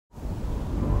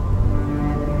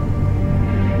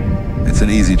It's an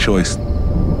easy choice,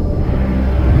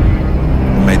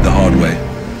 made the hard way.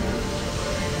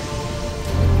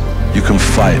 You can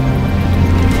fight,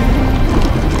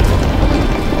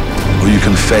 or you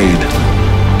can fade.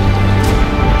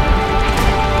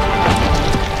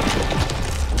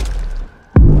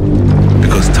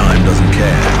 Because time doesn't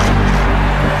care.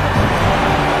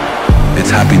 It's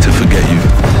happy to forget you.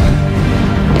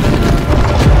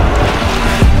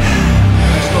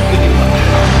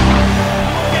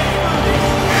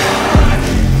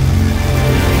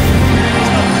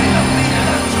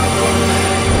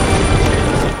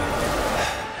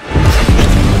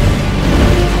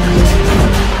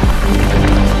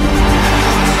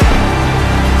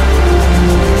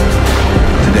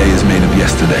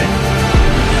 Yesterday.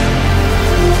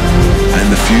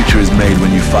 And the future is made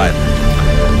when you fight,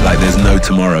 like there's no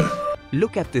tomorrow.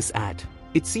 Look at this ad.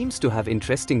 It seems to have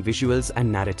interesting visuals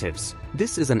and narratives.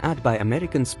 This is an ad by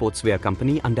American sportswear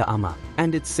company UnderArmour,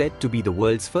 and it's said to be the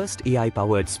world's first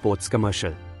AI-powered sports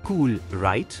commercial. Cool,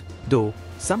 right? Though,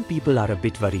 some people are a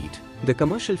bit worried. The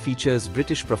commercial features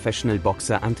British professional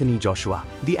boxer Anthony Joshua.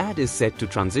 The ad is set to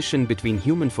transition between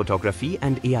human photography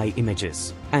and AI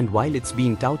images. And while it's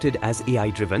being touted as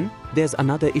AI-driven, there's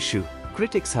another issue.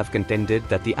 Critics have contended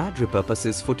that the ad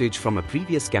repurposes footage from a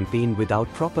previous campaign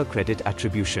without proper credit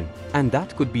attribution. And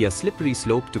that could be a slippery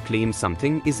slope to claim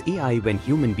something is AI when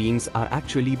human beings are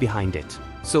actually behind it.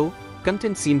 So,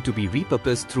 content seemed to be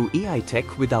repurposed through AI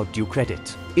tech without due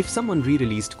credit. If someone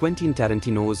re-released Quentin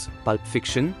Tarantino's Pulp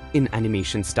Fiction in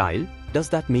animation style, does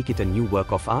that make it a new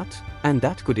work of art? And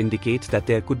that could indicate that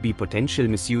there could be potential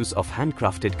misuse of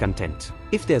handcrafted content.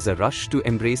 If there's a rush to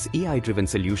embrace AI-driven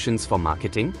solutions for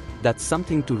marketing, that's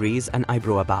something to raise an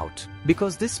eyebrow about.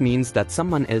 Because this means that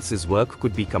someone else's work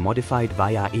could be commodified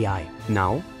via AI.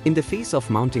 Now, in the face of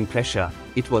mounting pressure,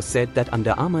 it was said that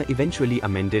UnderArmour eventually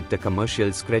amended the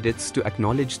commercial's credits to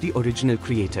acknowledge the original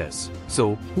creators.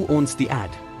 So, who owns the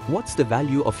ad? What's the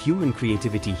value of human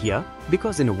creativity here?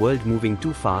 Because in a world moving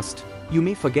too fast, you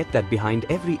may forget that behind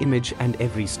every image and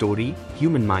every story,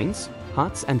 human minds,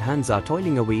 hearts and hands are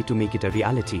toiling away to make it a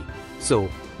reality. So,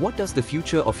 what does the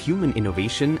future of human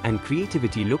innovation and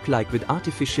creativity look like with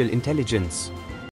artificial intelligence?